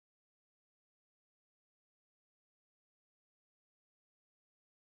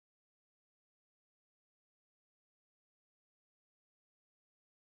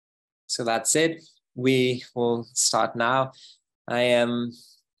So that's it. We will start now. I am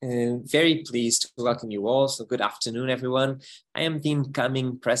very pleased to welcome you all. So good afternoon, everyone. I am the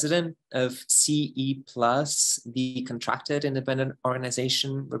incoming president of CE+, the contracted independent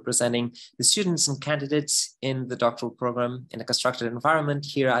organization representing the students and candidates in the doctoral program in a constructed environment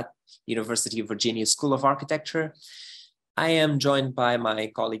here at University of Virginia School of Architecture. I am joined by my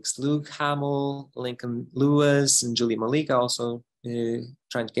colleagues Luke Hamill, Lincoln Lewis, and Julie Malika, also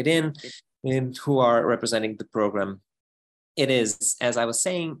trying to get in, and who are representing the program. It is, as I was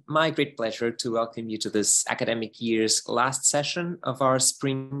saying, my great pleasure to welcome you to this academic year's last session of our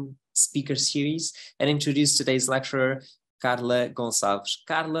spring speaker series and introduce today's lecturer, Carla Gonçalves.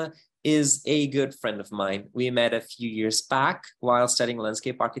 Carla is a good friend of mine. We met a few years back while studying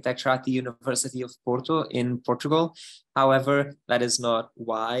landscape architecture at the University of Porto in Portugal. However, that is not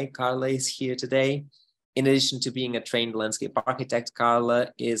why Carla is here today. In addition to being a trained landscape architect,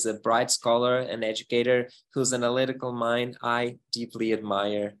 Carla is a bright scholar and educator whose analytical mind I deeply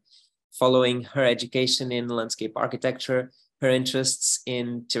admire. Following her education in landscape architecture, her interests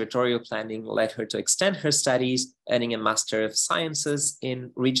in territorial planning led her to extend her studies, earning a Master of Sciences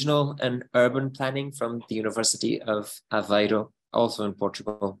in Regional and Urban Planning from the University of Aveiro, also in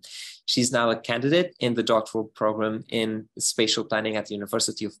Portugal. She's now a candidate in the doctoral program in spatial planning at the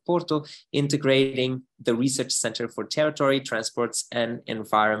University of Porto, integrating the Research Center for Territory, Transports, and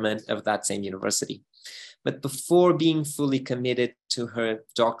Environment of that same university. But before being fully committed to her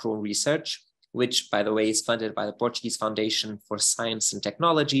doctoral research, which, by the way, is funded by the Portuguese Foundation for Science and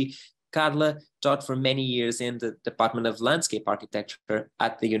Technology, Carla taught for many years in the Department of Landscape Architecture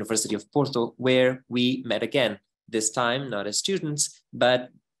at the University of Porto, where we met again, this time not as students, but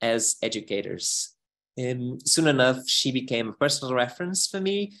as educators. Soon enough, she became a personal reference for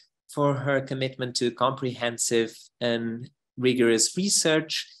me for her commitment to comprehensive and rigorous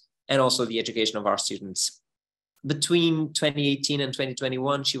research and also the education of our students. Between 2018 and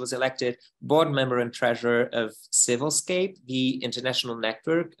 2021, she was elected board member and treasurer of Civilscape, the international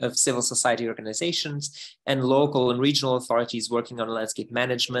network of civil society organizations and local and regional authorities working on landscape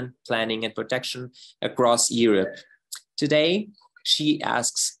management, planning, and protection across Europe. Today, she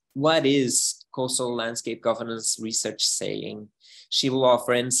asks, what is coastal landscape governance research saying? She will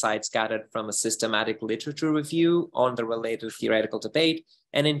offer insights gathered from a systematic literature review on the related theoretical debate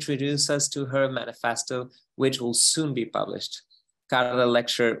and introduce us to her manifesto, which will soon be published. Carla's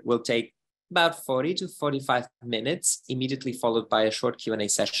lecture will take about 40 to 45 minutes, immediately followed by a short Q&A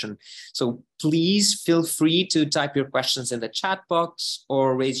session. So please feel free to type your questions in the chat box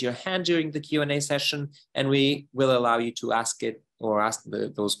or raise your hand during the Q&A session, and we will allow you to ask it or ask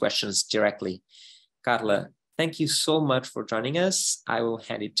those questions directly. Carla, thank you so much for joining us. I will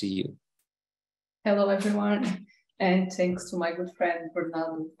hand it to you. Hello, everyone. And thanks to my good friend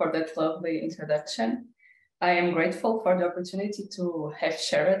Bernardo for that lovely introduction. I am grateful for the opportunity to have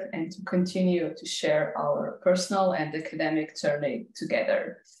shared and to continue to share our personal and academic journey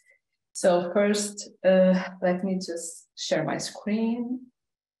together. So first, let me just share my screen.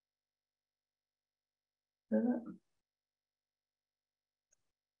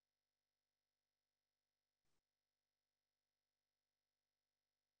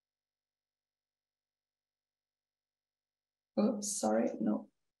 Oops, sorry, no.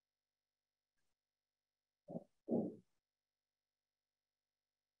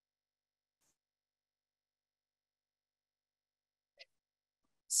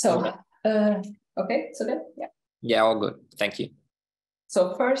 So, okay, so good, yeah. Yeah, all good, thank you.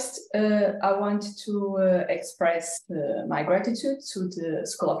 So first, I want to express my gratitude to the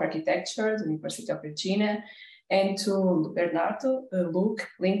School of Architecture, the University of Virginia, and to Bernardo, Luke,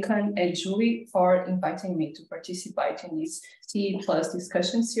 Lincoln, and Julie for inviting me to participate in this CE Plus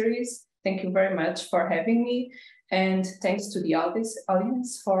discussion series. Thank you very much for having me, and thanks to the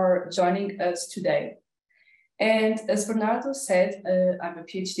audience for joining us today. And as Bernardo said, I'm a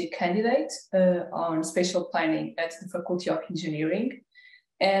PhD candidate on spatial planning at the Faculty of Engineering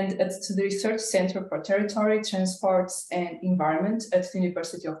and at the Research Center for Territory, Transports, and Environment at the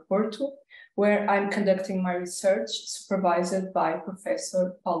University of Porto, where I'm conducting my research supervised by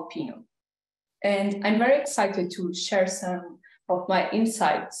Professor Paulo Pino. And I'm very excited to share some of my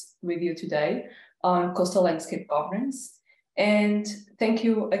insights with you today on coastal landscape governance. And thank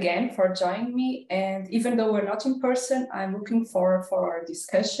you again for joining me. And even though we're not in person, I'm looking forward for our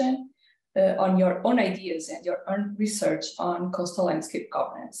discussion on your own ideas and your own research on coastal landscape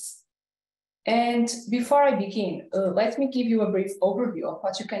governance. And before I begin, let me give you a brief overview of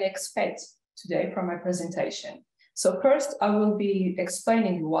what you can expect today from my presentation. So first, I will be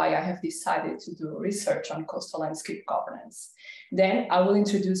explaining why I have decided to do research on coastal landscape governance. Then I will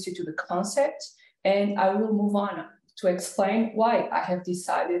introduce you to the concept, and I will move on to explain why I have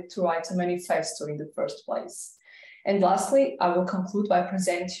decided to write a manifesto in the first place. And lastly, I will conclude by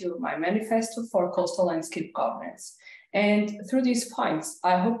presenting you my manifesto for coastal landscape governance. And through these points,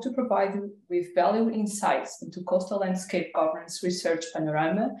 I hope to provide you with valuable insights into coastal landscape governance research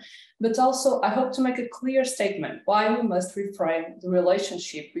panorama, but also I hope to make a clear statement why we must reframe the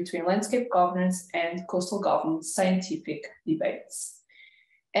relationship between landscape governance and coastal governance scientific debates.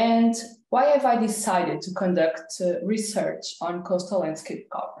 And why have I decided to conduct research on coastal landscape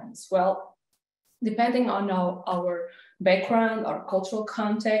governance? Well, depending on our background, our cultural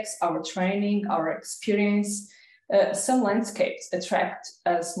context, our training, our experience, some landscapes attract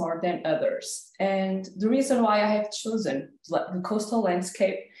us more than others. And the reason why I have chosen the coastal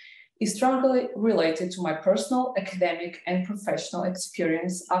landscape is strongly related to my personal, academic, and professional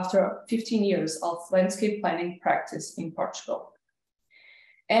experience after 15 years of landscape planning practice in Portugal.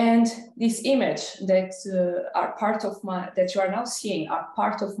 And this image that that you are now seeing are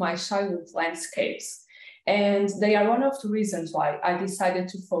part of my childhood landscapes. And they are one of the reasons why I decided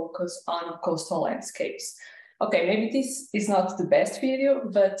to focus on coastal landscapes. Okay, maybe this is not the best video,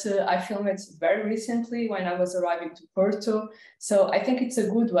 but I filmed it very recently when I was arriving to Porto. So I think it's a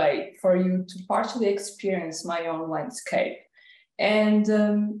good way for you to partially experience my own landscape.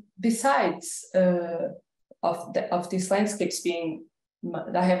 And besides of these landscapes being,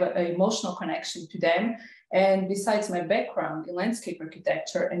 I have an emotional connection to them. And besides my background in landscape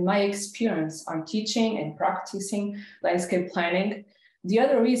architecture and my experience on teaching and practicing landscape planning, the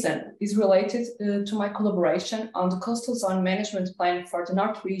other reason is related to my collaboration on the Coastal Zone Management Plan for the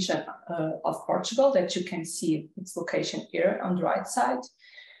North region of Portugal that you can see its location here on the right side,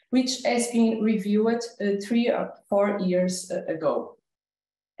 which has been reviewed 3 or 4 years ago.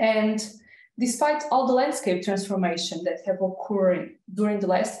 And despite all the landscape transformation that have occurred during the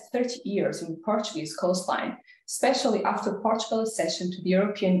last 30 years in the Portuguese coastline, especially after Portugal's accession to the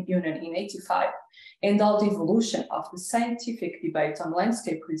European Union in 1985, and all the evolution of the scientific debate on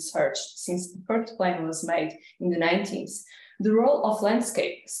landscape research since the first plan was made in the 1990s, the role of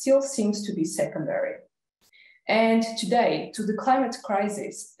landscape still seems to be secondary. And today, to the climate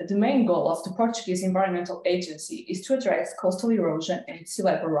crisis, the main goal of the Portuguese Environmental Agency is to address coastal erosion and sea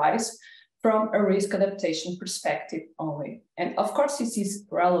level rise from a risk adaptation perspective only. And of course, this is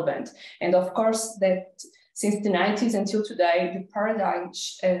relevant. And of course, that since the 90s until today, the paradigm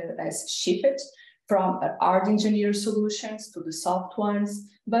has shifted from hard engineered solutions to the soft ones,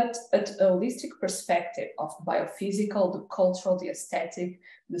 but at a holistic perspective of biophysical, the cultural, the aesthetic,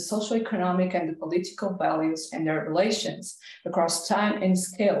 the socio-economic and the political values and their relations across time and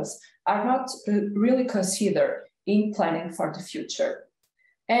scales are not really considered in planning for the future.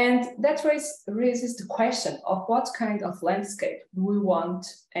 And that raises the question of what kind of landscape do we want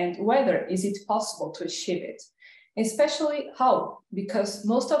and whether is it possible to achieve it. Especially how, because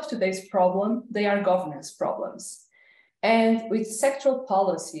most of today's problems, they are governance problems. And with sectoral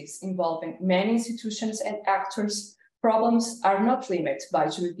policies involving many institutions and actors, problems are not limited by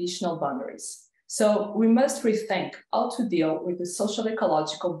jurisdictional boundaries. So we must rethink how to deal with the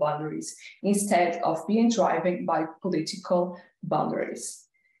socio-ecological boundaries instead of being driven by political boundaries.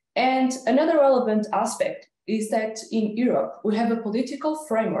 And another relevant aspect is that in Europe, we have a political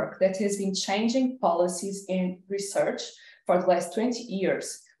framework that has been changing policies in research for the last 20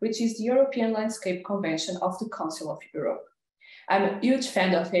 years, which is the European Landscape Convention of the Council of Europe. I'm a huge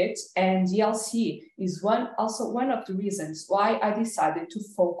fan of it, and the LC is also one of the reasons why I decided to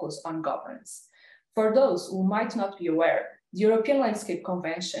focus on governance. For those who might not be aware, the European Landscape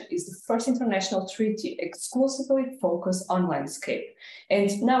Convention is the first international treaty exclusively focused on landscape. And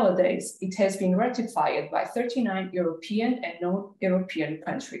nowadays, it has been ratified by 39 European and non-European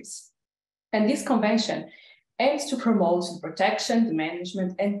countries. And this convention aims to promote the protection, the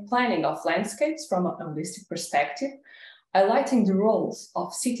management, and planning of landscapes from a holistic perspective, highlighting the roles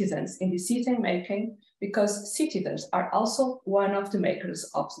of citizens in decision-making, because citizens are also one of the makers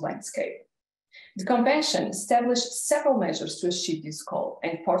of the landscape. The convention established several measures to achieve this goal,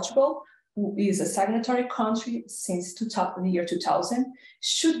 and Portugal, who is a signatory country since the year 2000,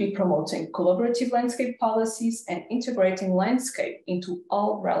 should be promoting collaborative landscape policies and integrating landscape into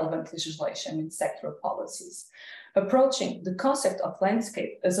all relevant legislation and sectoral policies, approaching the concept of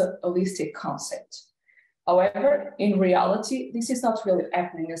landscape as a holistic concept. However, in reality, this is not really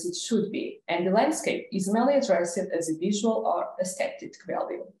happening as it should be, and the landscape is mainly addressed as a visual or aesthetic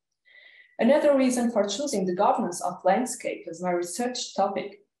value. Another reason for choosing the governance of landscape as my research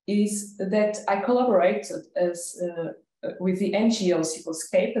topic is that I collaborated with the NGO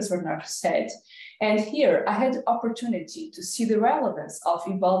Civilscape, as Bernardo said, and here I had the opportunity to see the relevance of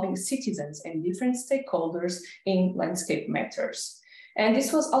involving citizens and different stakeholders in landscape matters. And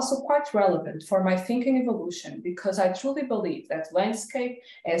this was also quite relevant for my thinking evolution, because I truly believe that landscape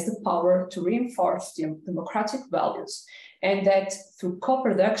has the power to reinforce the democratic values, and that through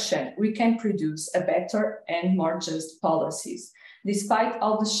co-production, we can produce a better and more just policies, despite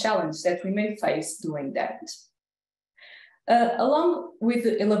all the challenges that we may face doing that. Along with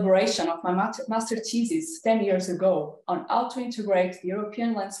the elaboration of my master thesis 10 years ago on how to integrate the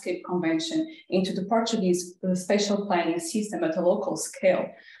European Landscape Convention into the Portuguese spatial planning system at a local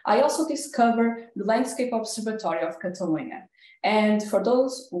scale, I also discovered the Landscape Observatory of Catalonia. And for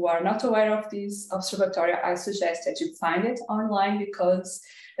those who are not aware of this observatory, I suggest that you find it online, because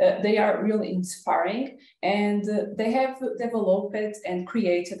they are really inspiring, and they have developed and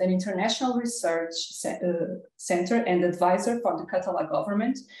created an international research center and advisor for the Catalan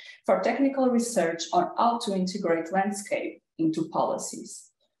government for technical research on how to integrate landscape into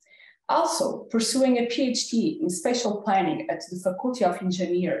policies. Also, pursuing a PhD in spatial planning at the Faculty of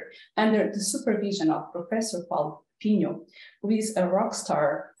Engineering under the supervision of Professor Paulo Pinho, who is a rock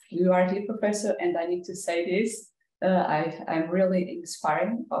star. You are here, Professor, and I need to say this. I'm really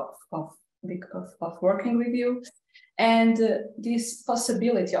inspiring of working with you. And this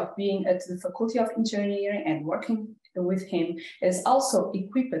possibility of being at the Faculty of Engineering and working with him has also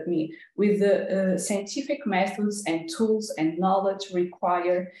equipped me with the scientific methods and tools and knowledge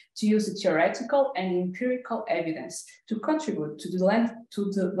required to use the theoretical and empirical evidence to contribute to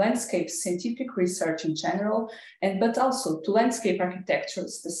the landscape scientific research in general, but also to landscape architecture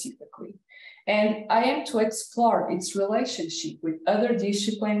specifically. And I am to explore its relationship with other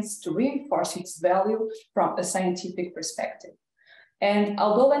disciplines to reinforce its value from a scientific perspective. And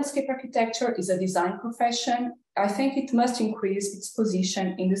although landscape architecture is a design profession, I think it must increase its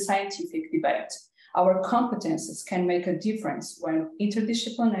position in the scientific debate. Our competences can make a difference when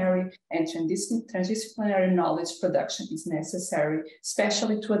interdisciplinary and transdisciplinary knowledge production is necessary,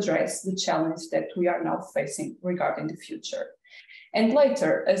 especially to address the challenge that we are now facing regarding the future. And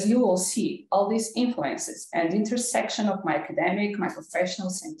later, as you will see, all these influences and intersection of my academic, my professional,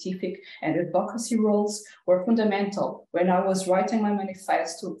 scientific, and advocacy roles were fundamental when I was writing my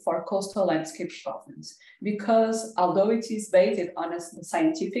manifesto for coastal landscape governance, because although it is based on a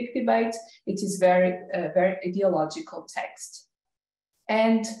scientific debate, it is very ideological text.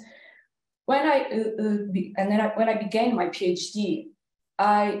 And when I began my PhD,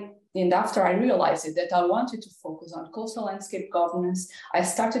 and after I realized that I wanted to focus on coastal landscape governance, I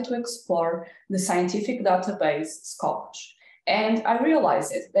started to explore the scientific database Scopus. And I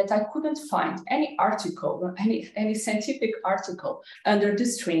realized that I couldn't find any article, any scientific article under the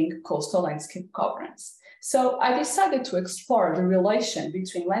string coastal landscape governance. So I decided to explore the relation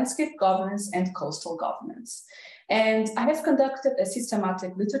between landscape governance and coastal governance. And I have conducted a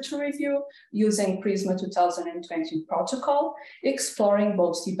systematic literature review using PRISMA 2020 protocol, exploring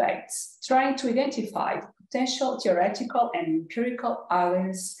both debates, trying to identify potential theoretical and empirical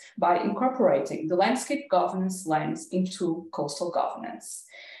alliances by incorporating the landscape governance lens into coastal governance.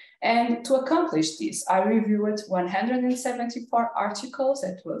 And to accomplish this, I reviewed 174 articles.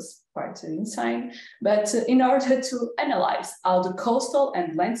 That was quite insane, but in order to analyze how the coastal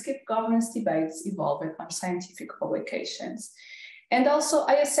and landscape governance debates evolved on scientific publications. And also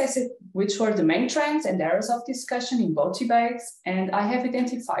I assessed which were the main trends and areas of discussion in both debates, and I have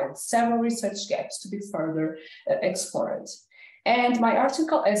identified several research gaps to be further explored. And my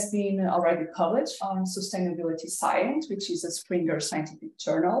article has been already published on Sustainability Science, which is a Springer scientific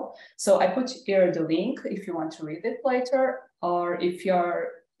journal. So I put here the link if you want to read it later, or if you're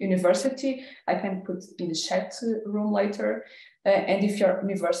university, I can put in the chat room later. And if your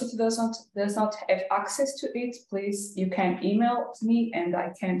university does not have access to it, please, you can email me and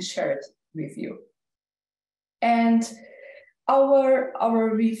I can share it with you. And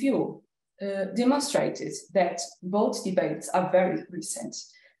our review demonstrated that both debates are very recent.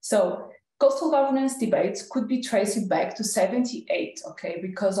 So coastal governance debates could be traced back to 78, okay,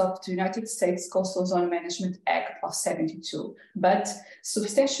 because of the United States Coastal Zone Management Act of 72. But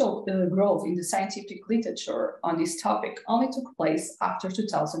substantial growth in the scientific literature on this topic only took place after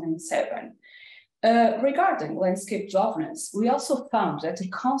 2007. Regarding landscape governance, we also found that the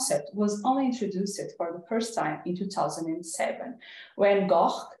concept was only introduced for the first time in 2007, when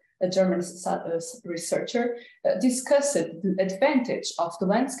Goch, a German researcher, discussed the advantage of the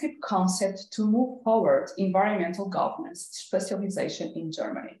landscape concept to move forward environmental governance specialization in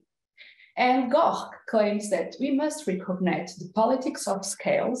Germany. And Gore claims that we must recognize the politics of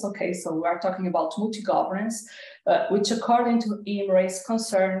scales. Okay, so we are talking about multi-governance, which according to him raise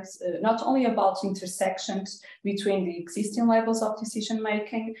concerns not only about intersections between the existing levels of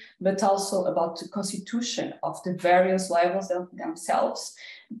decision-making, but also about the constitution of the various levels themselves,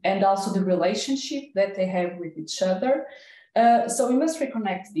 and also the relationship that they have with each other. So we must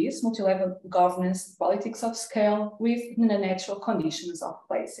reconnect this multi-level governance, politics of scale, with the natural conditions of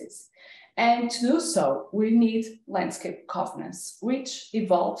places. And to do so, we need landscape governance, which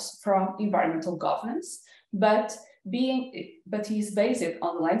evolves from environmental governance, but is based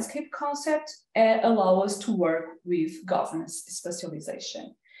on the landscape concept, allow us to work with governance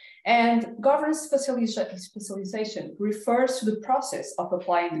specialization. And governance specialization refers to the process of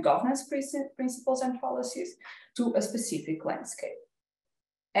applying the governance principles and policies to a specific landscape.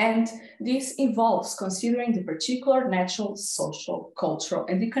 And this involves considering the particular natural, social, cultural,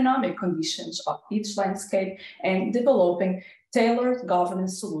 and economic conditions of each landscape and developing tailored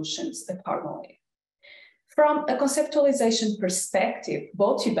governance solutions accordingly. From a conceptualization perspective,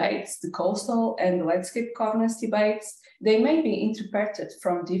 both debates, the coastal and the landscape governance debates, they may be interpreted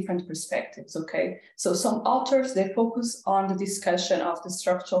from different perspectives, okay? So some authors, they focus on the discussion of the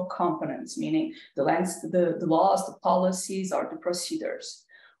structural components, meaning the laws, the policies, or the procedures,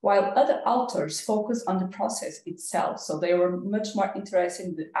 while other authors focus on the process itself. So they were much more interested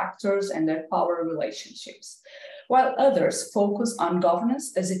in the actors and their power relationships, while others focus on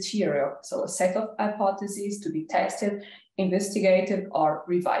governance as a theory, so a set of hypotheses to be tested, investigated, or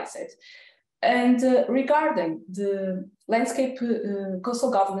revised. And regarding the landscape coastal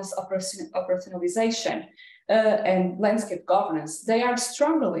governance operationalization and landscape governance, they are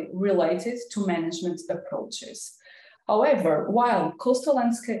strongly related to management approaches. However, while coastal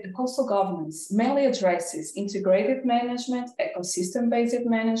governance mainly addresses integrated management, ecosystem-based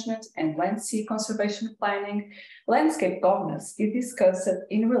management, and land sea conservation planning, landscape governance is discussed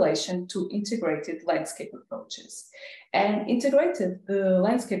in relation to integrated landscape approaches. And integrated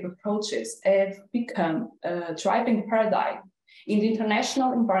landscape approaches have become a driving paradigm in the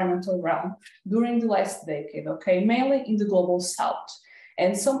international environmental realm during the last decade, okay, mainly in the global south.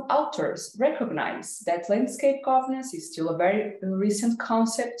 And some authors recognize that landscape governance is still a very recent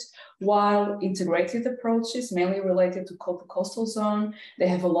concept, while integrated approaches, mainly related to the coastal zone, they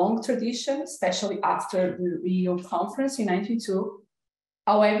have a long tradition, especially after the Rio conference in 1992.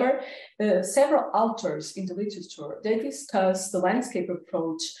 However, several authors in the literature, they discuss the landscape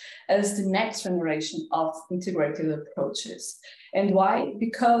approach as the next generation of integrated approaches. And why?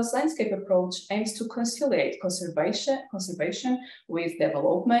 Because landscape approach aims to conciliate conservation with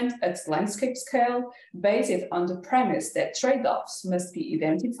development at landscape scale, based on the premise that trade-offs must be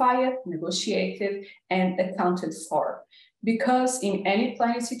identified, negotiated, and accounted for. Because in any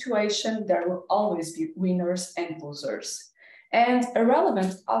planning situation, there will always be winners and losers. And a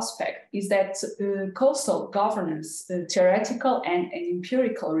relevant aspect is that coastal governance, theoretical and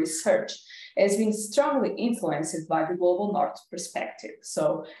empirical research has been strongly influenced by the global north perspective.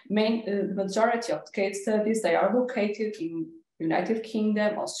 So the majority of case studies, they are located in United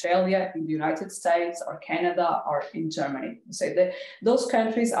Kingdom, Australia, in the United States, or Canada, or in Germany. So those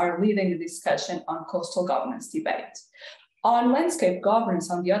countries are leading the discussion on coastal governance debate. On landscape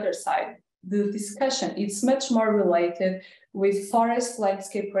governance, on the other side, the discussion is much more related with forest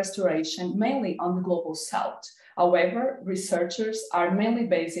landscape restoration, mainly on the global south. However, researchers are mainly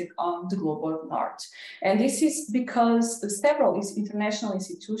based on the global north. And this is because several international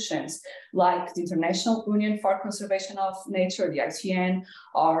institutions, like the International Union for Conservation of Nature, the ICN,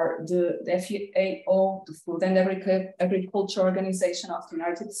 or the FAO, the Food and Agriculture Organization of the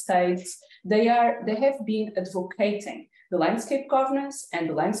United States, they have been advocating the landscape governance and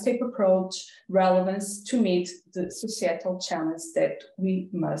the landscape approach relevance to meet the societal challenge that we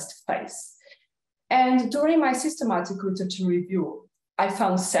must face. And during my systematic literature review, I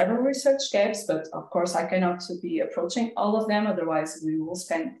found several research gaps, but of course I cannot be approaching all of them, otherwise we will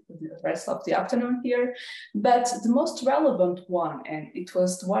spend the rest of the afternoon here. But the most relevant one, and it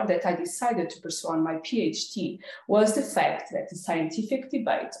was the one that I decided to pursue on my PhD, was the fact that the scientific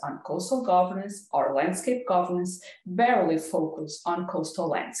debate on coastal governance or landscape governance barely focus on coastal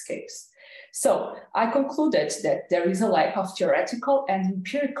landscapes. So I concluded that there is a lack of theoretical and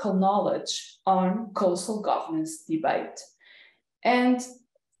empirical knowledge on coastal governance debate. And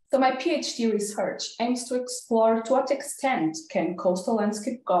so my PhD research aims to explore to what extent can coastal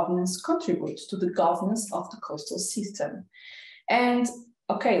landscape governance contribute to the governance of the coastal system. And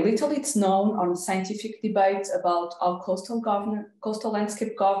okay, little is known on scientific debate about how coastal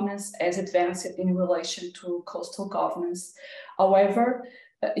landscape governance has advanced in relation to coastal governance. However,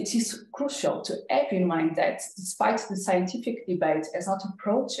 it is crucial to have in mind that despite the scientific debate has not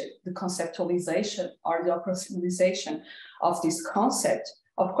approached the conceptualization or the operationalization of this concept,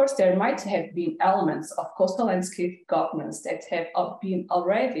 of course, there might have been elements of coastal landscape governance that have been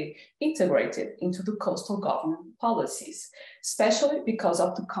already integrated into the coastal governance policies, especially because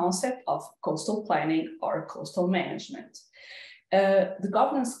of the concept of coastal planning or coastal management. The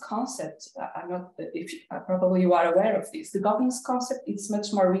governance concept, probably you are aware of this, the governance concept is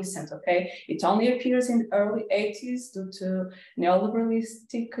much more recent, okay? It only appears in the early 80s due to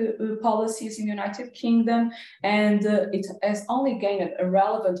neoliberalistic policies in the United Kingdom, and it has only gained a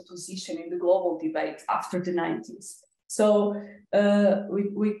relevant position in the global debate after the 90s. So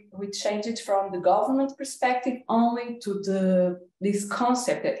we changed it from the government perspective only to this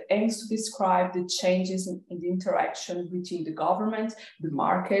concept that aims to describe the changes in the interaction between the government, the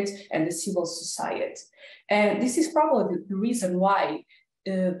market, and the civil society. And this is probably the reason why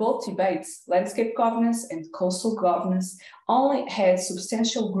both debates, landscape governance and coastal governance, only had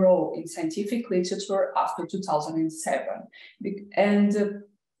substantial growth in scientific literature after 2007. And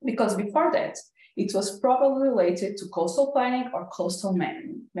because before that, it was probably related to coastal planning or coastal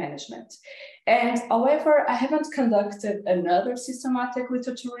management. And however, I haven't conducted another systematic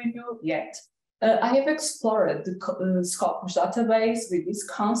literature review yet. I have explored the Scopus database with these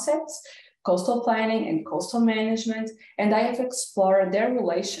concepts, coastal planning and coastal management, and I have explored their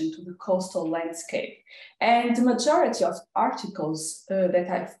relation to the coastal landscape. And the majority of articles that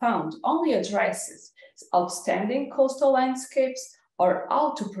I've found only addresses outstanding coastal landscapes or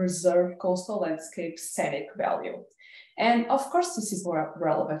how to preserve coastal landscape scenic value. And of course, this is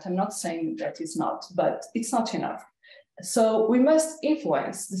relevant. I'm not saying that it's not, but it's not enough. So we must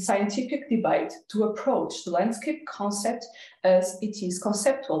influence the scientific debate to approach the landscape concept as it is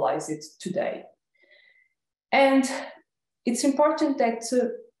conceptualized today. And it's important that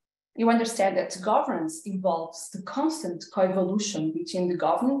you understand that governance involves the constant coevolution between the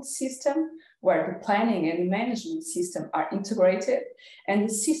governance system, where the planning and the management system are integrated, and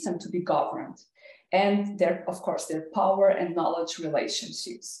the system to be governed, and of course, their power and knowledge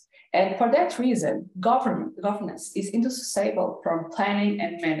relationships. And for that reason, governance is indissociable from planning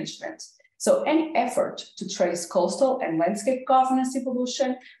and management. So any effort to trace coastal and landscape governance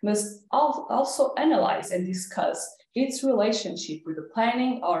evolution must also analyze and discuss its relationship with the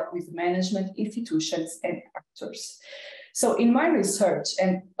planning or with management institutions and actors. So in my research,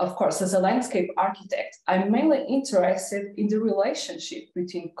 and of course, as a landscape architect, I'm mainly interested in the relationship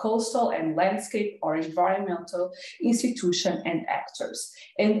between coastal and landscape or environmental institutions and actors,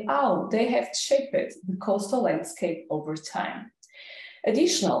 and how they have shaped the coastal landscape over time.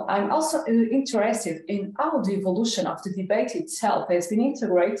 Additionally, I'm also interested in how the evolution of the debate itself has been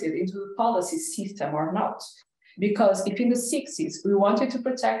integrated into the policy system or not. Because if in the 60s we wanted to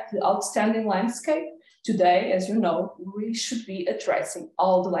protect the outstanding landscape, today, as you know, we should be addressing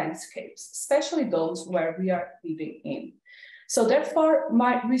all the landscapes, especially those where we are living in. So therefore,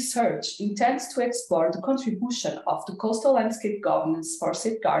 my research intends to explore the contribution of the coastal landscape governance for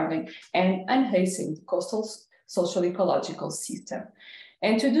safeguarding and enhancing the coastal socio-ecological system.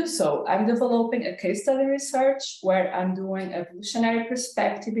 And to do so, I'm developing a case study research where I'm doing evolutionary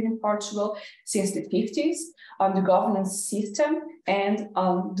perspective in Portugal since the 50s on the governance system and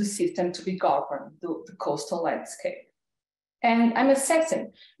on the system to be governed, the coastal landscape. And I'm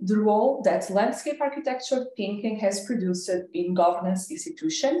assessing the role that landscape architecture thinking has produced in governance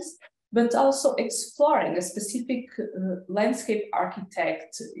institutions, but also exploring a specific landscape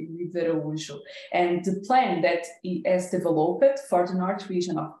architect in Araújo and the plan that he has developed for the North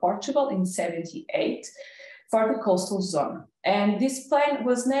region of Portugal in '78 for the coastal zone. And this plan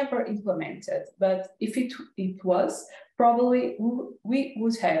was never implemented, but if it was, probably we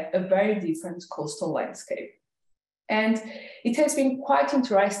would have a very different coastal landscape. And it has been quite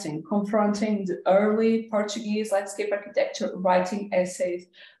interesting confronting the early Portuguese landscape architecture writing essays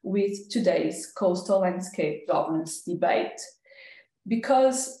with today's coastal landscape governance debate.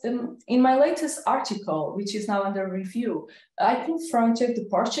 Because in my latest article, which is now under review, I confronted the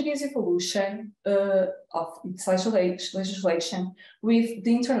Portuguese evolution of its legislation with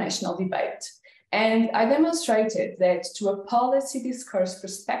the international debate. And I demonstrated that to a policy discourse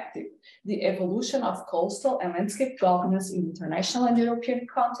perspective, the evolution of coastal and landscape governance in international and European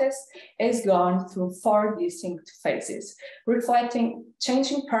context has gone through 4 distinct phases, reflecting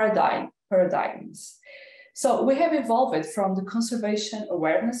changing paradigms. So we have evolved from the conservation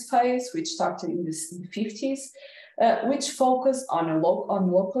awareness phase, which started in the 50s, which focused on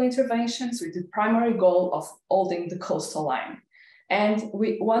local interventions with the primary goal of holding the coastal line. And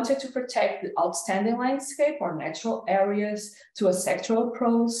we wanted to protect the outstanding landscape or natural areas to a sectoral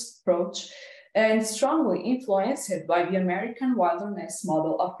approach, and strongly influenced by the American wilderness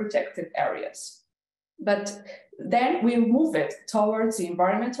model of protected areas. But then we move it towards the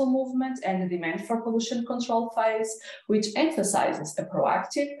environmental movement and the demand for pollution control phase, which emphasizes a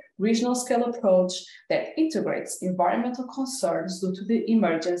proactive regional scale approach that integrates environmental concerns due to the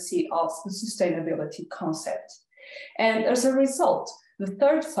emergency of the sustainability concept. And as a result, the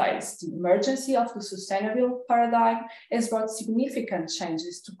third phase, the emergency of the sustainable paradigm, has brought significant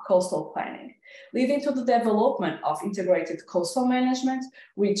changes to coastal planning, leading to the development of integrated coastal management,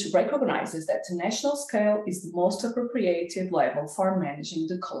 which recognizes that the national scale is the most appropriated level for managing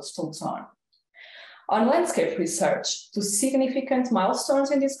the coastal zone. On landscape research, two significant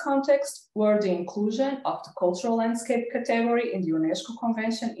milestones in this context were the inclusion of the cultural landscape category in the UNESCO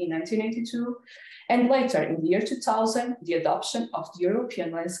Convention in 1982, and later in the year 2000, the adoption of the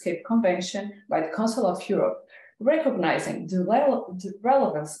European Landscape Convention by the Council of Europe, recognizing the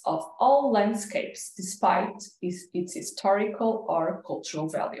relevance of all landscapes despite its historical or cultural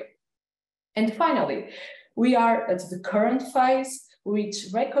value. And finally, we are at the current phase, which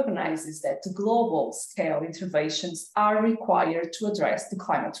recognizes that the global scale interventions are required to address the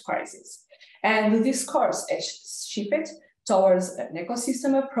climate crisis. And the discourse has shifted towards an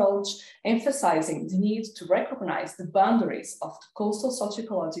ecosystem approach, emphasizing the need to recognize the boundaries of the coastal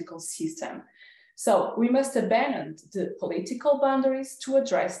socio-ecological system. So we must abandon the political boundaries to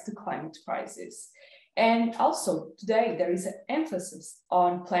address the climate crisis. And also today there is an emphasis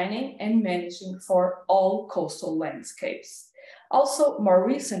on planning and managing for all coastal landscapes. Also, more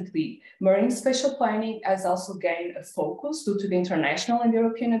recently, marine spatial planning has also gained a focus due to the international and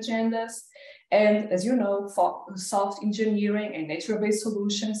European agendas. And as you know, soft engineering and nature-based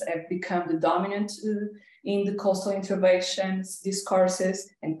solutions have become the dominant in the coastal interventions, discourses,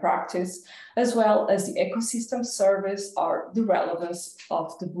 and practice, as well as the ecosystem service or the relevance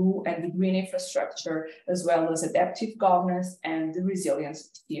of the blue and the green infrastructure, as well as adaptive governance and the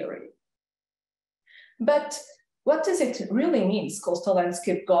resilience theory. But what does it really mean, coastal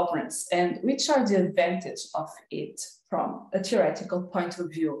landscape governance, and which are the advantages of it from a theoretical point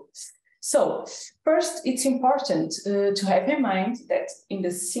of view? So first, it's important to have in mind that in the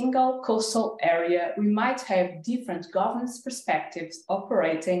single coastal area, we might have different governance perspectives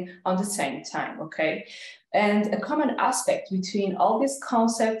operating on the same time, okay? And a common aspect between all these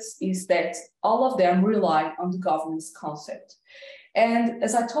concepts is that all of them rely on the governance concept. And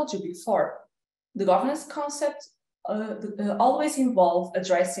as I told you before, the governance concept always involve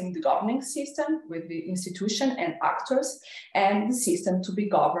addressing the governing system with the institution and actors and the system to be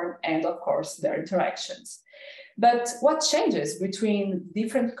governed and of course their interactions. But what changes between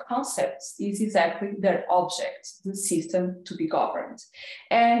different concepts is exactly their object, the system to be governed.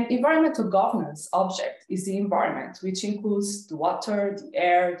 And environmental governance object is the environment, which includes the water, the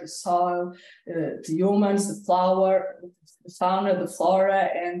air, the soil, the humans, the fauna, the flora,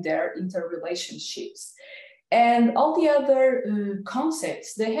 and their interrelationships. And all the other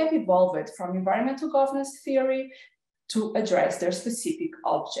concepts, they have evolved from environmental governance theory to address their specific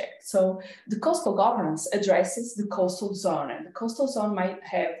object. So the coastal governance addresses the coastal zone, and the coastal zone might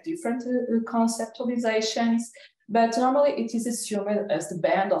have different conceptualizations, but normally it is assumed as the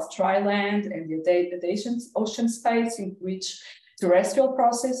band of dry land and the adjacent ocean space in which terrestrial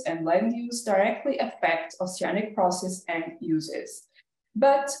process and land use directly affect oceanic process and uses.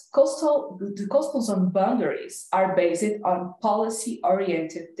 But the coastal zone boundaries are based on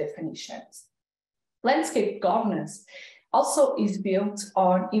policy-oriented definitions. Landscape governance also is built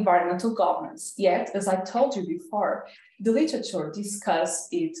on environmental governance, yet, as I told you before, the literature discusses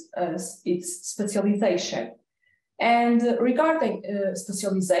it as its specialization. And regarding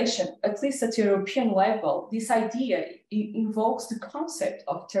specialization, at least at European level, this idea invokes the concept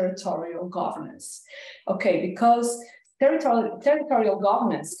of territorial governance. Okay, because territorial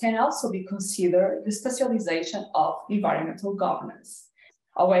governance can also be considered the specialization of environmental governance.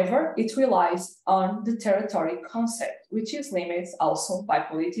 However, it relies on the territory concept, which is limited also by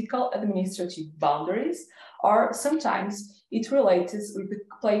political administrative boundaries, or sometimes it relates with the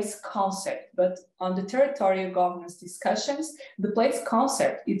place concept. But on the territorial governance discussions, the place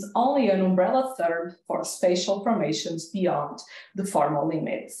concept is only an umbrella term for spatial formations beyond the formal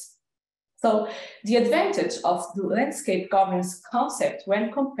limits. So the advantage of the landscape governance concept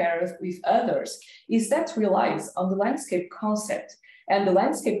when compared with others is that relies on the landscape concept And the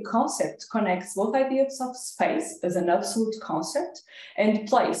landscape concept connects both ideas of space as an absolute concept and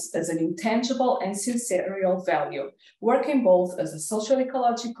place as an intangible and sensorial value, working both as a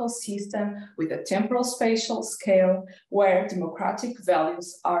socio-ecological system with a temporal spatial scale where democratic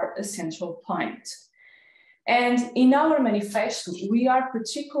values are a central point. And in our manifesto, we are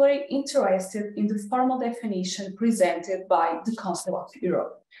particularly interested in the formal definition presented by the Council of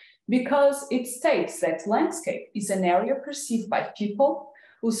Europe, because it states that landscape is an area perceived by people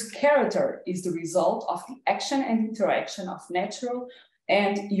whose character is the result of the action and interaction of natural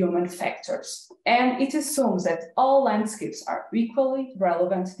and human factors. And it assumes that all landscapes are equally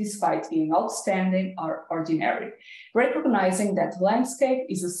relevant despite being outstanding or ordinary, recognizing that landscape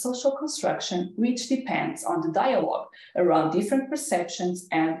is a social construction which depends on the dialogue around different perceptions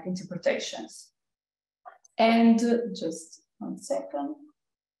and interpretations. And just one second.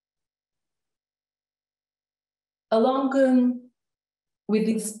 Along with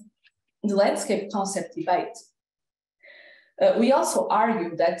the landscape concept debate, we also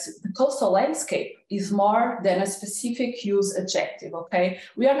argue that the coastal landscape is more than a specific use adjective, okay?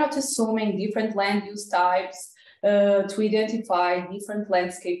 We are not assuming different land use types to identify different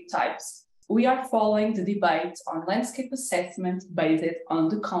landscape types. We are following the debate on landscape assessment based on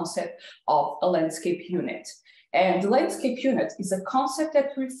the concept of a landscape unit. And the landscape unit is a concept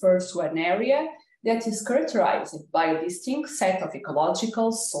that refers to an area that is characterized by a distinct set of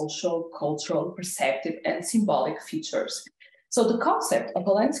ecological, social, cultural, perceptive, and symbolic features. So the concept of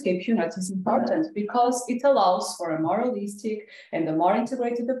a landscape unit is important because it allows for a more holistic and a more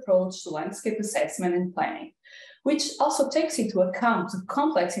integrated approach to landscape assessment and planning, which also takes into account the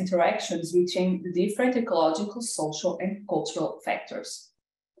complex interactions between the different ecological, social, and cultural factors.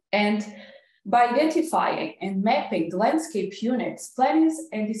 And by identifying and mapping the landscape units, planners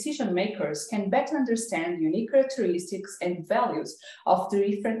and decision makers can better understand the unique characteristics and values of the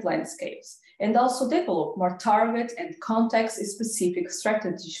different landscapes, and also develop more target and context-specific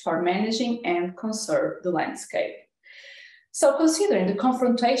strategies for managing and conserve the landscape. So considering the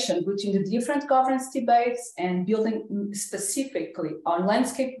confrontation between the different governance debates and building specifically on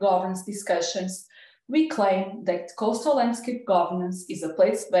landscape governance discussions, we claim that coastal landscape governance is a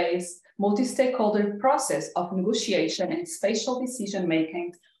place-based, multi-stakeholder process of negotiation and spatial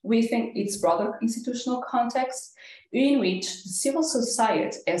decision-making within its broader institutional context, in which the civil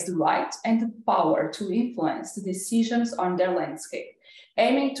society has the right and the power to influence the decisions on their landscape,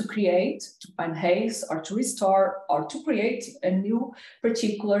 aiming to create, to enhance, or to restore, or to create a new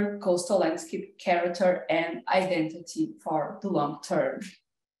particular coastal landscape character and identity for the long term.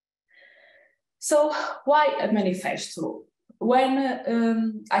 So why a manifesto?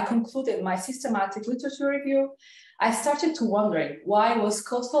 When I concluded my systematic literature review, I started to wonder why was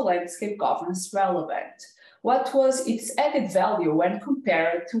coastal landscape governance relevant? What was its added value when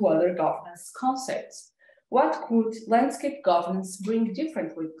compared to other governance concepts? What could landscape governance bring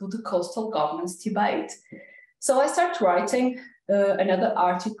differently to the coastal governance debate? So I started writing another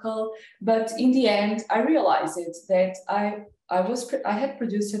article, but in the end, I realized that I had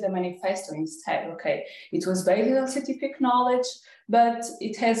produced a manifesto instead, okay? It was based on scientific knowledge, but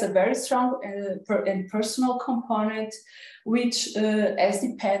it has a very strong and personal component, which has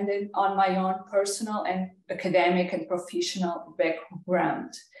depended on my own personal and academic and professional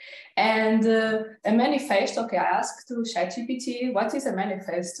background. And a manifesto, okay, I asked to ChatGPT, what is a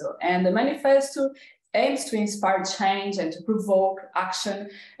manifesto? And the manifesto aims to inspire change and to provoke action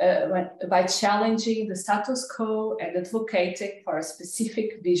by challenging the status quo and advocating for a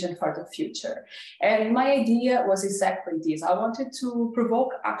specific vision for the future. And my idea was exactly this. I wanted to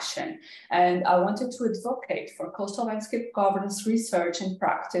provoke action, and I wanted to advocate for coastal landscape governance research and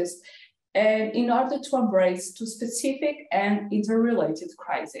practice, and in order to embrace two specific and interrelated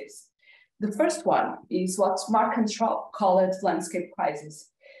crises. The first one is what Mark and Traub called landscape crisis.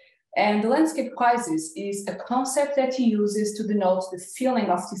 And the landscape crisis is a concept that he uses to denote the feeling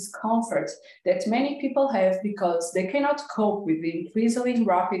of discomfort that many people have because they cannot cope with the increasingly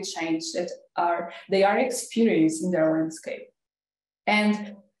rapid change that they are experiencing in their landscape.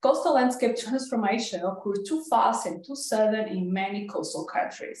 And coastal landscape transformation occurred too fast and too sudden in many coastal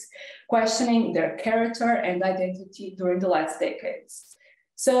countries, questioning their character and identity during the last decades.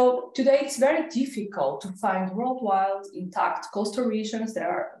 So today it's very difficult to find worldwide intact coastal regions.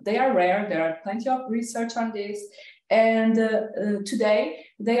 They are rare. There are plenty of research on this. And today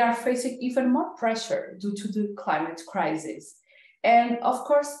they are facing even more pressure due to the climate crisis. And of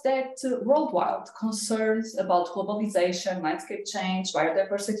course that worldwide concerns about globalization, landscape change,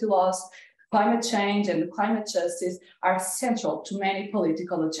 biodiversity loss, climate change and climate justice are central to many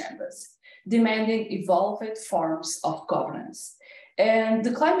political agendas, demanding evolved forms of governance. And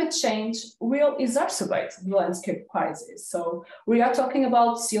the climate change will exacerbate the landscape crisis. So we are talking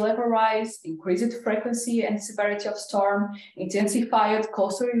about sea level rise, increased frequency and severity of storm, intensified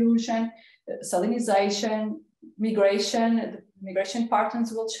coastal erosion, salinization, migration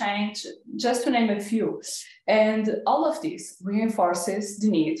patterns will change, just to name a few. And all of this reinforces the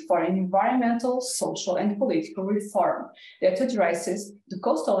need for an environmental, social, and political reform that addresses the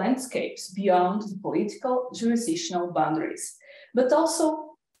coastal landscapes beyond the political jurisdictional boundaries, but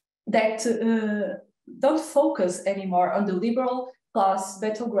also that don't focus anymore on the liberal class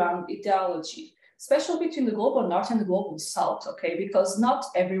battleground ideology, especially between the global north and the global south, okay? Because not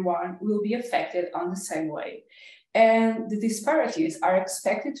everyone will be affected on the same way. And the disparities are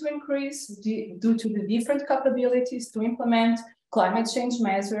expected to increase due to the different capabilities to implement climate change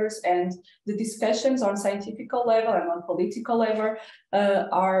measures, and the discussions on scientific level and on political level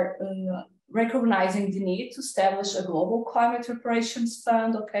are recognizing the need to establish a global climate reparations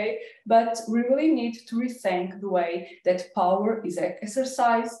fund, okay? But we really need to rethink the way that power is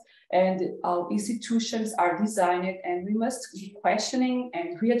exercised and our institutions are designed, and we must be questioning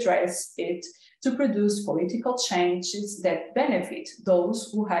and readdress it to produce political changes that benefit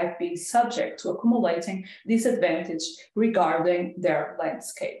those who have been subject to accumulating disadvantage regarding their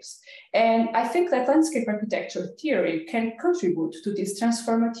landscapes. And I think that landscape architecture theory can contribute to this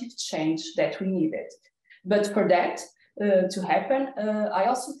transformative change that we needed. But for that to happen, I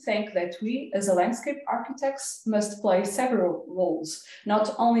also think that we as a landscape architects must play several roles,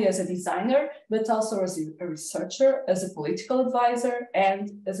 not only as a designer, but also as a researcher, as a political advisor,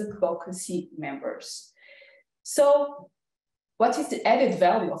 and as advocacy members. So what is the added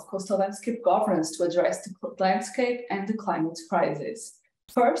value of coastal landscape governance to address the landscape and the climate crisis?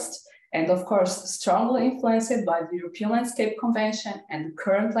 First, and of course, strongly influenced by the European Landscape Convention and the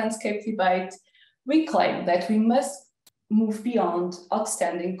current landscape debate, we claim that we must move beyond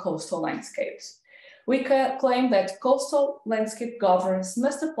outstanding coastal landscapes. We claim that coastal landscape governance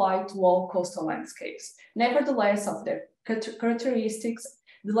must apply to all coastal landscapes. Nevertheless, of their characteristics,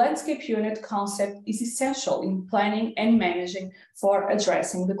 the landscape unit concept is essential in planning and managing for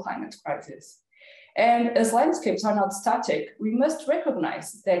addressing the climate crisis. And as landscapes are not static, we must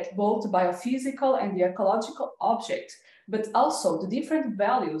recognize that both the biophysical and the ecological object, but also the different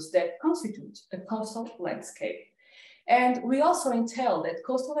values that constitute a coastal landscape. And we also entail that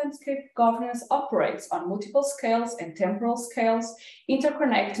coastal landscape governance operates on multiple scales and temporal scales,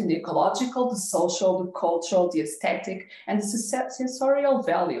 interconnecting the ecological, the social, the cultural, the aesthetic, and the sensorial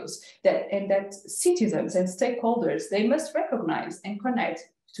values that citizens and stakeholders, they must recognize and connect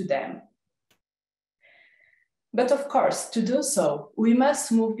to them. But of course, to do so, we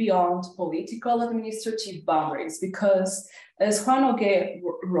must move beyond political administrative boundaries because, as Juan Nogué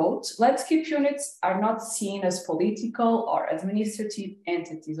wrote, landscape units are not seen as political or administrative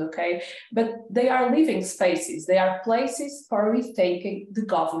entities, okay? But they are living spaces. They are places for rethinking the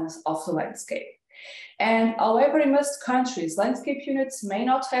governance of the landscape. And however, in most countries, landscape units may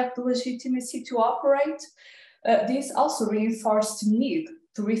not have the legitimacy to operate. This also reinforced the need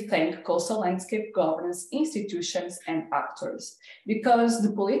to rethink coastal landscape governance institutions and actors, because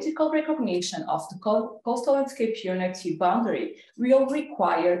the political recognition of the coastal landscape unity boundary will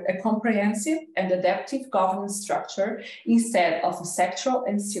require a comprehensive and adaptive governance structure instead of a sectoral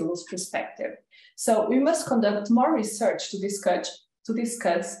and silos perspective. So we must conduct more research to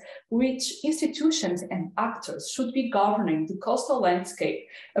discuss which institutions and actors should be governing the coastal landscape,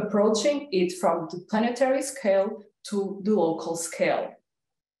 approaching it from the planetary scale to the local scale.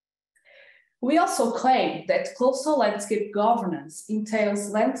 We also claim that coastal landscape governance entails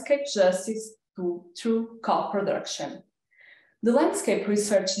landscape justice through co-production. The landscape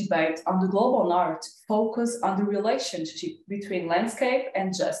research debate on the global north focused on the relationship between landscape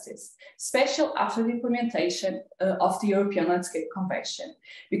and justice, especially after the implementation of the European Landscape Convention,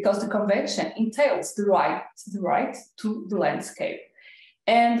 because the convention entails the right to the landscape.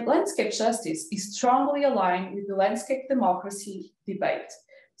 And landscape justice is strongly aligned with the landscape democracy debate,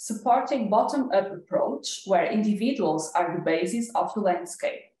 supporting bottom-up approach where individuals are the basis of the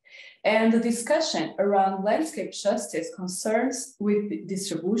landscape. And the discussion around landscape justice concerns with the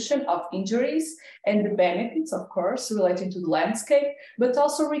distribution of injuries and the benefits, of course, relating to the landscape, but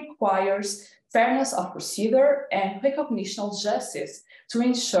also requires fairness of procedure and recognition of justice to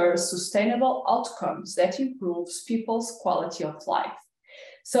ensure sustainable outcomes that improves people's quality of life.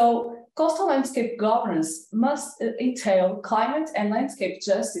 So coastal landscape governance must entail climate and landscape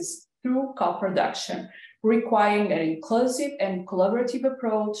justice through co-production, requiring an inclusive and collaborative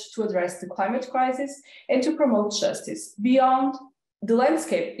approach to address the climate crisis and to promote justice beyond the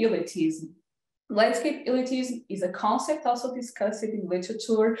landscape elitism, Landscape elitism is a concept also discussed in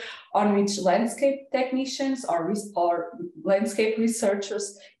literature on which landscape technicians or landscape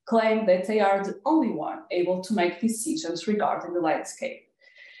researchers claim that they are the only one able to make decisions regarding the landscape.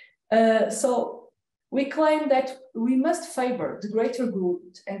 So we claim that we must favor the greater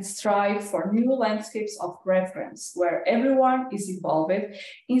good and strive for new landscapes of reference where everyone is involved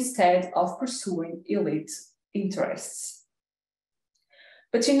instead of pursuing elite interests.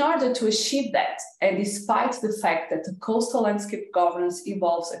 But in order to achieve that, and despite the fact that the coastal landscape governance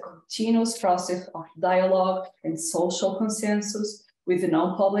involves a continuous process of dialogue and social consensus with the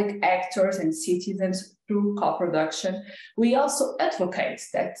non-public actors and citizens through co-production, we also advocate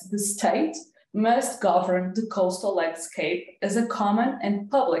that the state must govern the coastal landscape as a common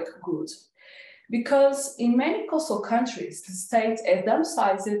and public good. Because in many coastal countries, the state has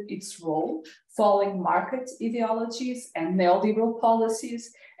downsized its role following market ideologies and neoliberal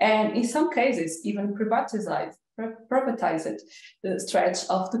policies, and in some cases, even privatized the stretch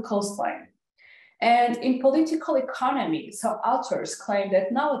of the coastline. And in political economy, some authors claim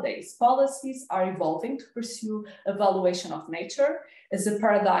that nowadays policies are evolving to pursue evaluation of nature as a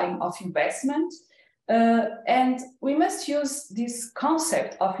paradigm of investment. And we must use this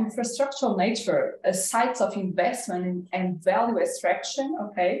concept of infrastructural nature as sites of investment and value extraction,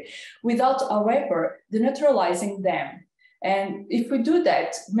 okay, without, however, denaturalizing them. And if we do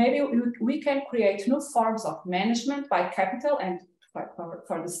that, maybe we can create new forms of management by capital and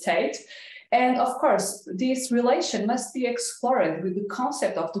for the state. And of course, this relation must be explored with the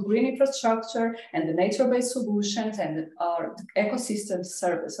concept of the green infrastructure and the nature-based solutions and the ecosystem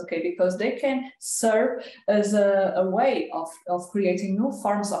service, okay, because they can serve as a way of creating new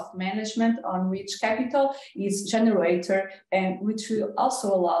forms of management on which capital is generated and which will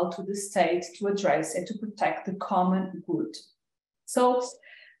also allow to the state to address and to protect the common good. So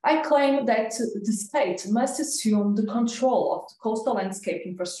I claim that the state must assume the control of the coastal landscape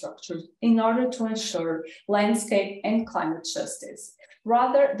infrastructure in order to ensure landscape and climate justice,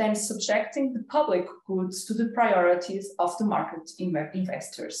 rather than subjecting the public goods to the priorities of the market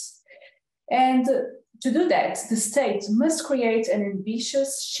investors. And to do that, the state must create an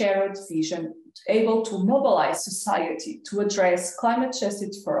ambitious shared vision able to mobilize society to address climate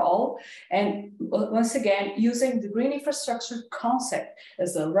justice for all, and once again, using the green infrastructure concept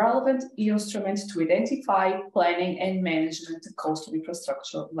as a relevant instrument to identify, planning, and management the coastal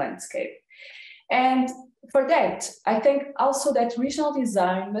infrastructure landscape. And for that, I think also that regional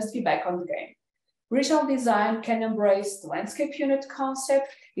design must be back on the game. Regional design can embrace the landscape unit concept.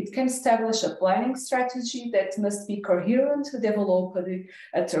 It can establish a planning strategy that must be coherent, developed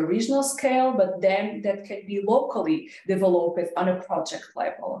at a regional scale, but then that can be locally developed on a project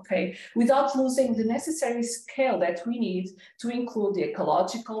level, okay? Without losing the necessary scale that we need to include the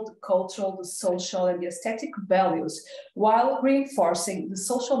ecological, the cultural, the social, and the aesthetic values, while reinforcing the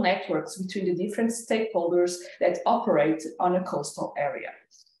social networks between the different stakeholders that operate on a coastal area.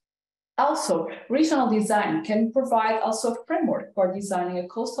 Also, regional design can provide also a framework for designing a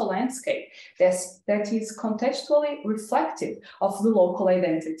coastal landscape that is contextually reflective of the local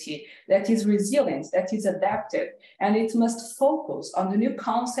identity, that is resilient, that is adaptive, and it must focus on the new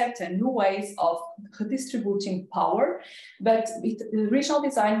concept and new ways of redistributing power. But regional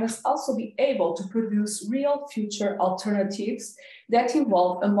design must also be able to produce real future alternatives that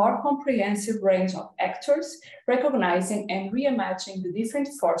involve a more comprehensive range of actors, recognizing and reimagining the different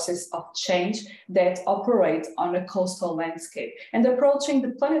forces of change that operate on a coastal landscape, and approaching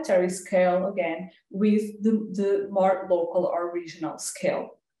the planetary scale again with the more local or regional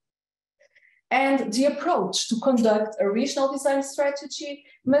scale. And the approach to conduct a regional design strategy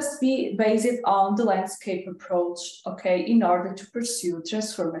must be based on the landscape approach, okay, in order to pursue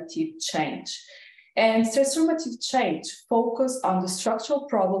transformative change. And transformative change focuses on the structural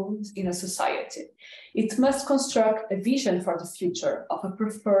problems in a society. It must construct a vision for the future of a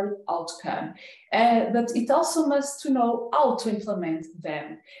preferred outcome, but it also must know how to implement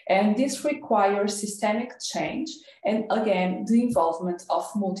them. And this requires systemic change and, again, the involvement of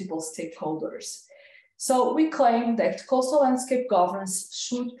multiple stakeholders. So we claim that coastal landscape governance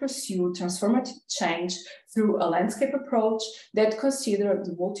should pursue transformative change through a landscape approach that considers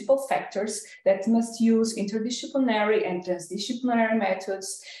the multiple factors, that must use interdisciplinary and transdisciplinary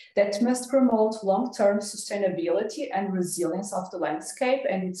methods, that must promote long-term sustainability and resilience of the landscape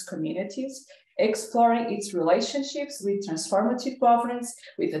and its communities, exploring its relationships with transformative governance,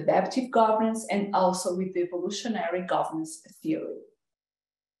 with adaptive governance, and also with the evolutionary governance theory.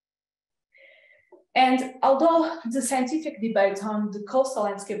 And although the scientific debate on the coastal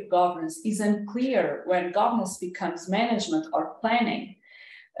landscape governance is unclear when governance becomes management or planning,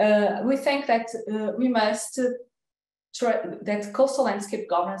 We think that we must that coastal landscape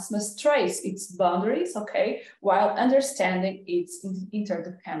governance must trace its boundaries, okay, while understanding its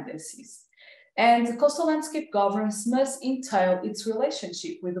interdependencies. And coastal landscape governance must entail its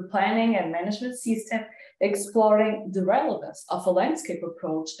relationship with the planning and management system, exploring the relevance of a landscape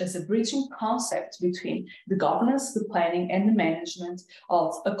approach as a bridging concept between the governance, the planning, and the management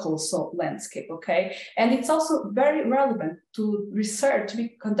of a coastal landscape, okay? And it's also very relevant to research,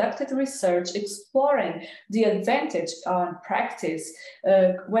 we conducted research exploring the advantage on practice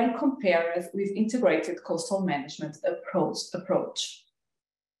when compared with integrated coastal management approach.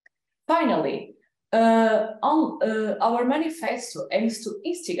 Finally, our manifesto aims to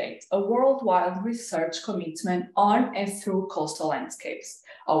instigate a worldwide research commitment on and through coastal landscapes.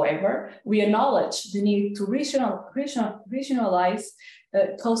 However, we acknowledge the need to regionalize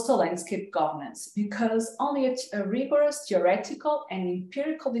coastal landscape governance, because only a rigorous theoretical and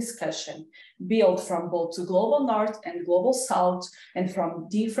empirical discussion built from both the global north and global south and from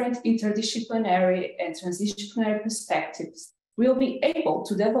different interdisciplinary and transdisciplinary perspectives will be able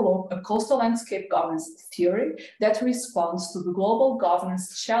to develop a coastal landscape governance theory that responds to the global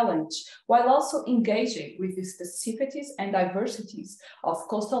governance challenge, while also engaging with the specificities and diversities of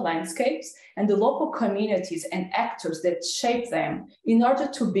coastal landscapes and the local communities and actors that shape them in order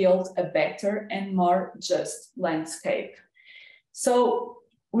to build a better and more just landscape. So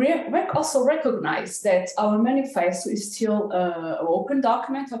we also recognize that our manifesto is still an open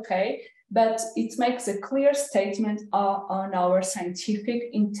document, okay? But it makes a clear statement on our scientific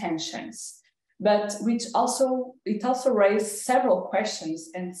intentions. But it also raises several questions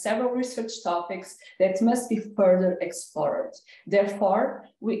and several research topics that must be further explored. Therefore,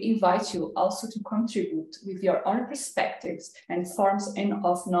 we invite you also to contribute with your own perspectives and forms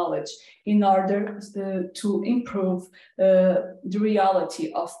of knowledge in order to improve the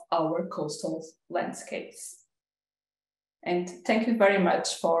reality of our coastal landscapes. And thank you very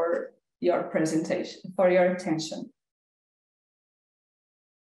much for your presentation, for your attention.